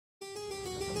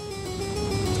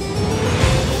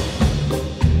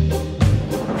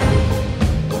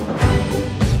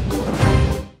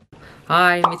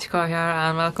Hi, Michi here,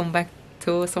 and welcome back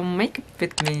to some makeup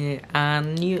with me. A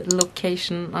new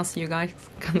location, as you guys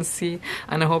can see,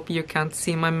 and I hope you can't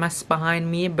see my mess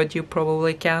behind me, but you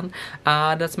probably can.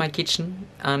 That's my kitchen,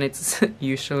 and it's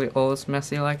usually always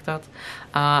messy like that.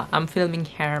 I'm filming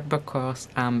here because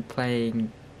I'm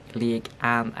playing League,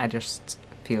 and I just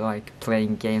feel like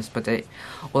playing games, but I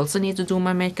also need to do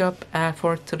my makeup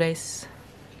for today's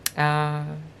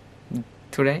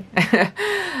today.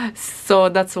 So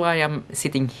that's why I'm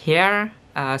sitting here,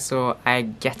 so I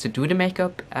get to do the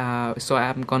makeup. So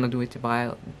I'm gonna do it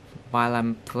while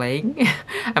I'm playing.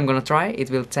 I'm gonna try. It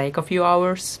will take a few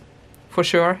hours for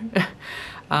sure.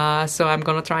 So I'm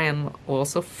gonna try and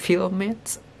also film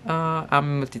it.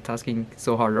 I'm multitasking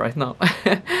so hard right now.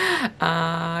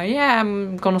 Yeah,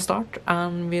 I'm gonna start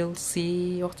and we'll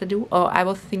see what to do. Oh, I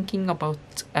was thinking about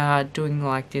doing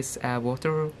like this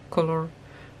watercolor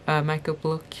makeup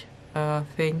look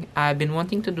thing. I've been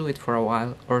wanting to do it for a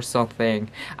while or something.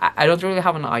 I don't really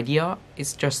have an idea.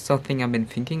 It's just something I've been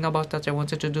thinking about that I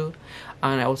wanted to do,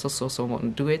 and I also saw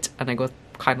someone do it and I got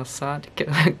kind of sad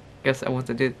because I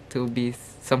wanted it to be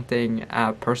something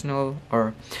personal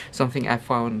or something I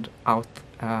found out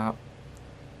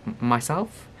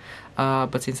myself.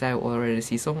 But since I already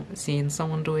seen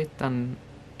someone do it, then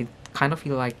it kind of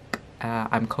feel like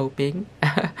I'm copying.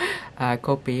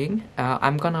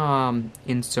 I'm gonna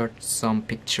insert some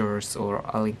pictures or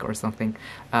a link or something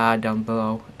down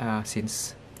below,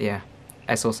 since yeah,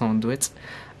 I saw someone do it.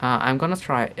 I'm gonna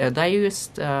try. I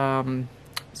used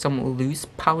some loose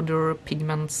powder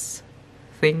pigments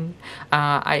thing.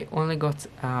 I only got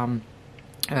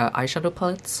eyeshadow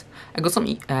palettes. I got some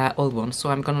old ones, so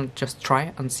I'm gonna just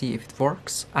try and see if it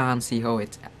works and see how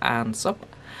it ends up.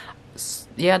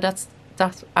 Yeah, that's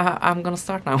I'm gonna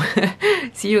start now.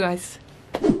 See you guys.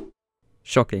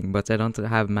 Shocking, but I don't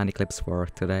have many clips for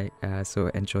today, so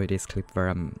enjoy this clip where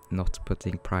I'm not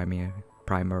putting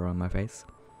primer on my face,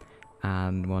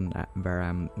 and one where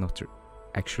I'm not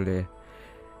actually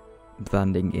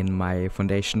blending in my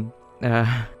foundation.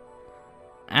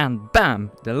 And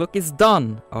bam, the look is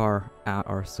done, or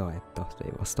so I thought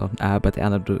it was done, but I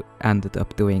ended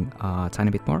up doing a tiny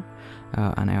bit more,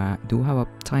 and I do have a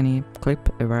tiny clip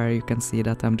where you can see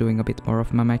that I'm doing a bit more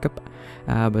of my makeup,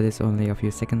 but it's only a few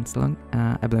seconds long.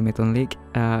 I blame it on League,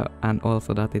 and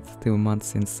also that it's 2 months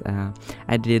since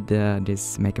I did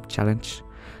this makeup challenge,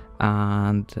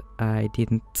 and I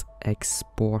didn't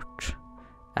export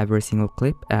every single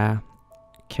clip,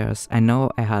 because I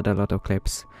know I had a lot of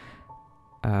clips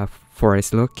for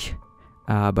his look,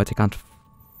 but I can't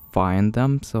find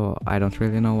them, so I don't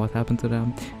really know what happened to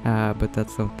them, but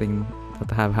that's something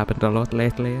that have happened a lot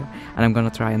lately, and I'm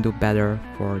gonna try and do better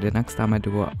for the next time I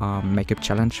do a makeup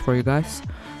challenge for you guys.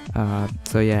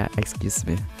 So yeah, excuse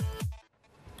me.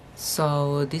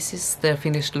 So this is the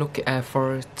finished look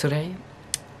for today.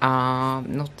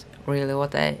 Not really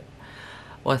what I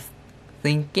was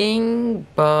thinking,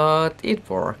 but it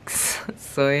works.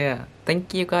 So yeah,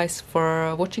 thank you guys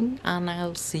for watching, and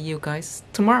I'll see you guys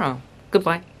tomorrow.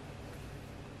 Goodbye.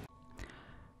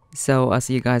 So as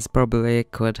you guys probably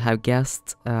could have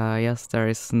guessed, yes, there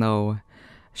is no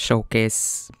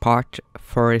showcase part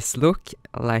for his look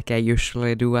like I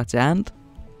usually do at the end,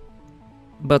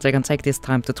 but I can take this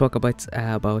time to talk about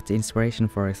the inspiration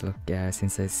for his look,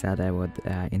 since I said I would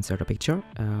insert a picture.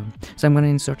 So I'm gonna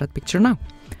insert that picture now.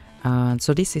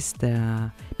 So this is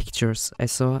the pictures I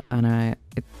saw, and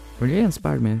it really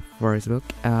inspired me for his look,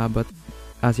 but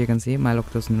as you can see, my look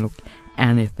doesn't look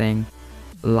anything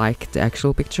like the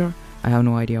actual picture. I have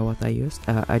no idea what I used.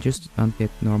 I just went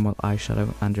with normal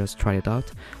eyeshadow and just tried it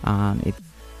out, and it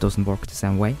doesn't work the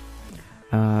same way.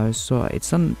 So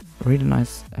it's a really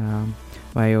nice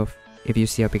way of, if you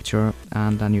see a picture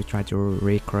and then you try to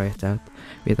recreate that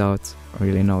without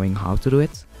really knowing how to do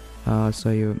it. So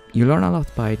you learn a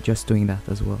lot by just doing that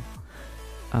as well.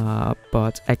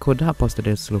 But I could have posted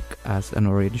this look as an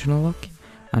original look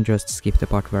and just skip the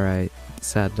part where I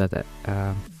said that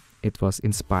it was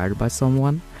inspired by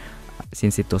someone,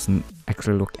 since it doesn't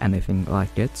actually look anything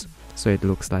like it. So it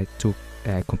looks like two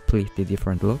completely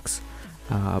different looks.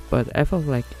 But I felt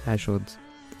like I should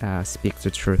speak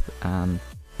the truth and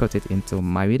put it into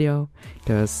my video,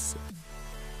 because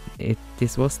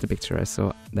this was the picture I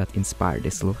saw that inspired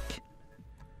this look.